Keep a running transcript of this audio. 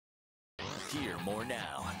Hear more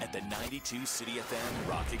now at the 92 City FM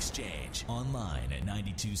Rock Exchange. Online at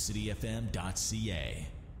 92cityfm.ca.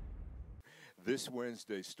 This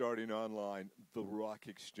Wednesday, starting online, the Rock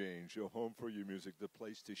Exchange, a home for your music, the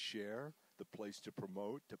place to share, the place to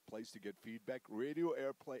promote, the place to get feedback, radio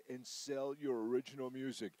airplay, and sell your original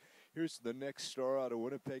music. Here's the next star out of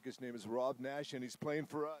Winnipeg. His name is Rob Nash, and he's playing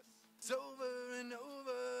for us. It's over and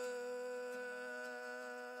over.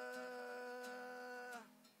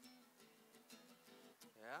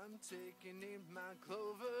 I'm taking in my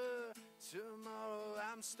clover. Tomorrow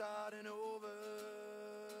I'm starting over.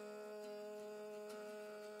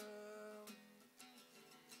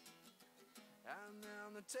 I'm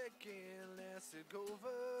on the taking less it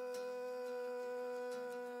over.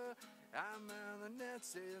 I'm on the net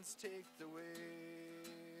since take the way.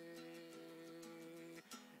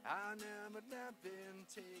 I never not been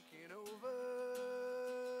taken over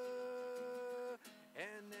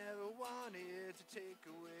and never wanted to take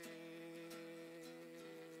away.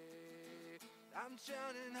 I'm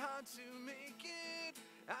trying hard to make it.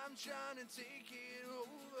 I'm trying to take it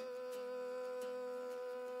over.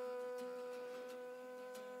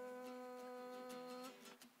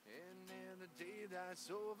 And then the day that's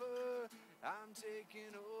over, I'm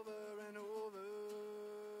taking over and over.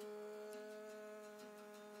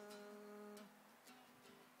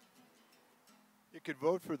 You can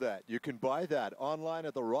vote for that. You can buy that online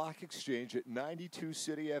at the Rock Exchange at 92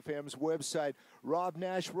 City FM's website. Rob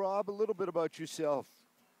Nash. Rob, a little bit about yourself.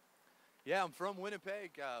 Yeah, I'm from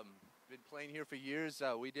Winnipeg. Been playing here for years.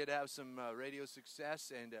 We did have some radio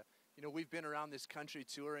success, and we've been around this country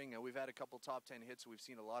touring. We've had a couple top 10 hits. We've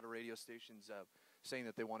seen a lot of radio stations saying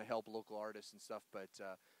that they want to help local artists and stuff, but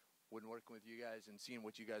when working with you guys and seeing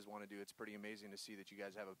what you guys want to do, it's pretty amazing to see that you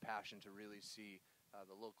guys have a passion to really see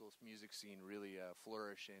the local music scene really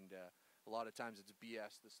flourish. And a lot of times it's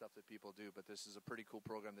BS, the stuff that people do, but this is a pretty cool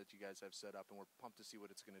program that you guys have set up, and we're pumped to see what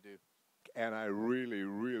it's going to do. And I really,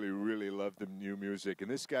 really, really love the new music. And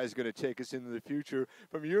this guy's going to take us into the future.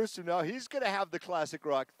 From years from now, he's going to have the classic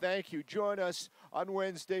rock. Thank you. Join us on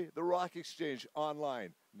Wednesday, the Rock Exchange,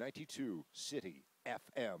 online, 92 City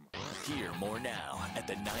FM. Hear more now at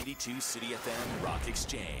the 92 City FM Rock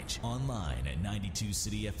Exchange. Online at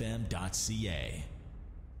 92cityfm.ca.